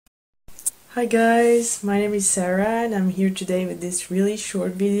Hi guys, my name is Sarah and I'm here today with this really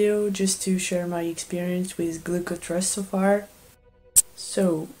short video just to share my experience with GlucoTrust so far.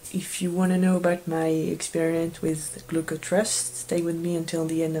 So, if you want to know about my experience with GlucoTrust, stay with me until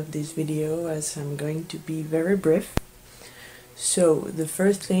the end of this video as I'm going to be very brief. So, the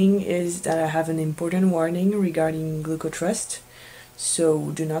first thing is that I have an important warning regarding GlucoTrust,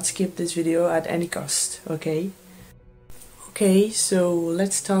 so do not skip this video at any cost, okay? Okay, so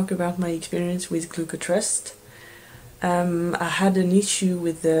let's talk about my experience with GlucoTrust. I had an issue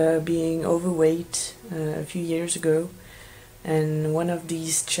with being overweight a few years ago, and one of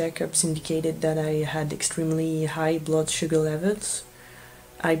these checkups indicated that I had extremely high blood sugar levels.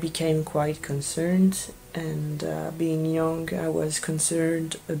 I became quite concerned, and being young, I was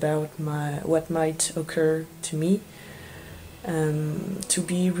concerned about what might occur to me. To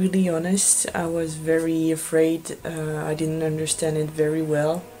be really honest, I was very afraid. I didn't understand it very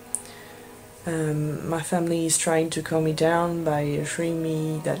well. My family is trying to calm me down by assuring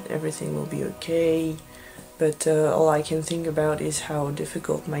me that everything will be okay, but all I can think about is how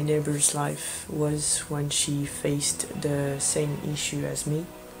difficult my neighbor's life was when she faced the same issue as me.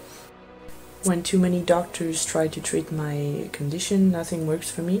 When too many doctors try to treat my condition, nothing works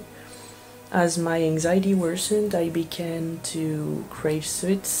for me. As my anxiety worsened, I began to crave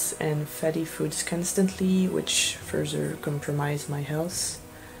sweets and fatty foods constantly, which further compromised my health.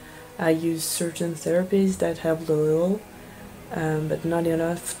 I used certain therapies that helped a little, but not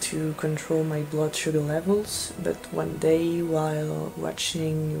enough to control my blood sugar levels. But one day, while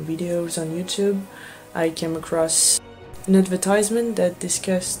watching videos on YouTube, I came across an advertisement that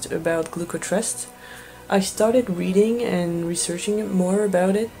discussed about GlucoTrust. I started reading and researching more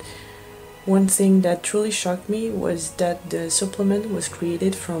about it. One thing that truly shocked me was that the supplement was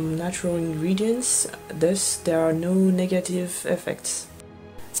created from natural ingredients, thus there are no negative effects.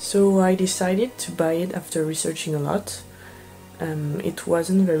 So I decided to buy it after researching a lot. It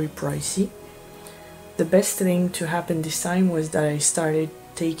wasn't very pricey. The best thing to happen this time was that I started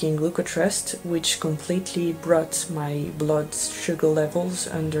taking GlucoTrust, which completely brought my blood sugar levels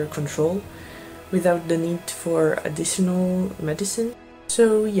under control without the need for additional medicine.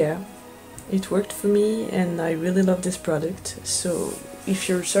 So yeah. It worked for me and I really love this product, so if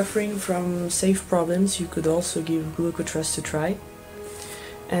you're suffering from safe problems you could also give GlucoTrust a try.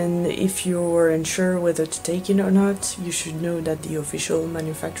 And if you're unsure whether to take it or not, you should know that the official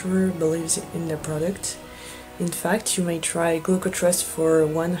manufacturer believes in the product. In fact, you may try GlucoTrust for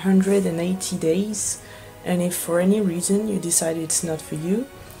 180 days, and if for any reason you decide it's not for you,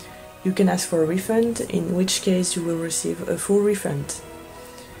 you can ask for a refund, in which case you will receive a full refund.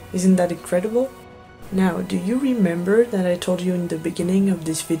 Isn't that incredible? Now, do you remember that I told you in the beginning of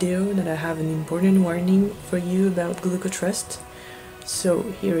this video that I have an important warning for you about GlucoTrust? So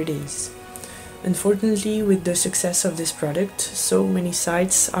here it is. Unfortunately, with the success of this product, so many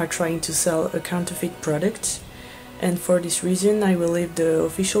sites are trying to sell a counterfeit product, and for this reason I will leave the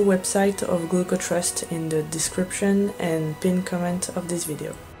official website of GlucoTrust in the description and pinned comment of this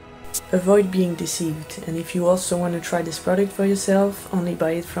video. Avoid being deceived, and if you also want to try this product for yourself, only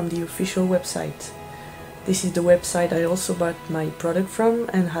buy it from the official website. This is the website I also bought my product from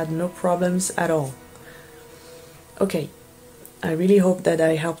and had no problems at all. Okay, I really hope that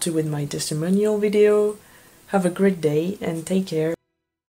I helped you with my testimonial video. Have a great day and take care.